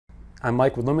I'm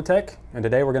Mike with Lumitec, and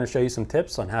today we're going to show you some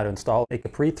tips on how to install a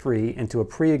Capri3 into a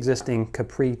pre-existing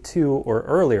Capri2 or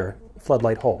earlier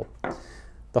floodlight hole.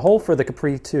 The hole for the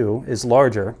Capri2 is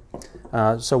larger,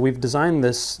 so we've designed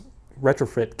this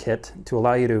retrofit kit to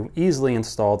allow you to easily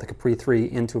install the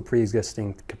Capri3 into a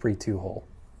pre-existing Capri2 hole.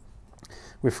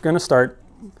 We're going to start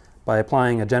by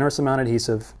applying a generous amount of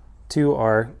adhesive to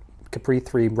our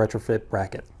Capri3 retrofit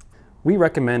bracket. We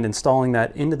recommend installing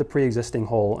that into the pre-existing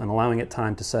hole and allowing it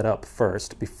time to set up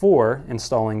first before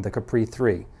installing the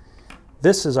Capri3.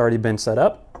 This has already been set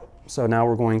up, so now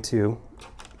we're going to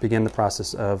begin the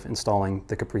process of installing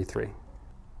the Capri3.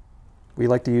 We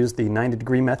like to use the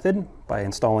 90-degree method by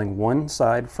installing one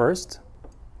side first,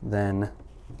 then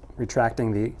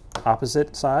retracting the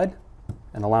opposite side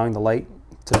and allowing the light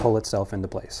to pull itself into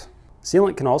place.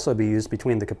 Sealant can also be used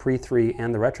between the Capri3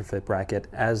 and the retrofit bracket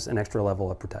as an extra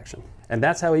level of protection. And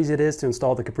that's how easy it is to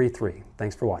install the Capri3.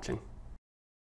 Thanks for watching.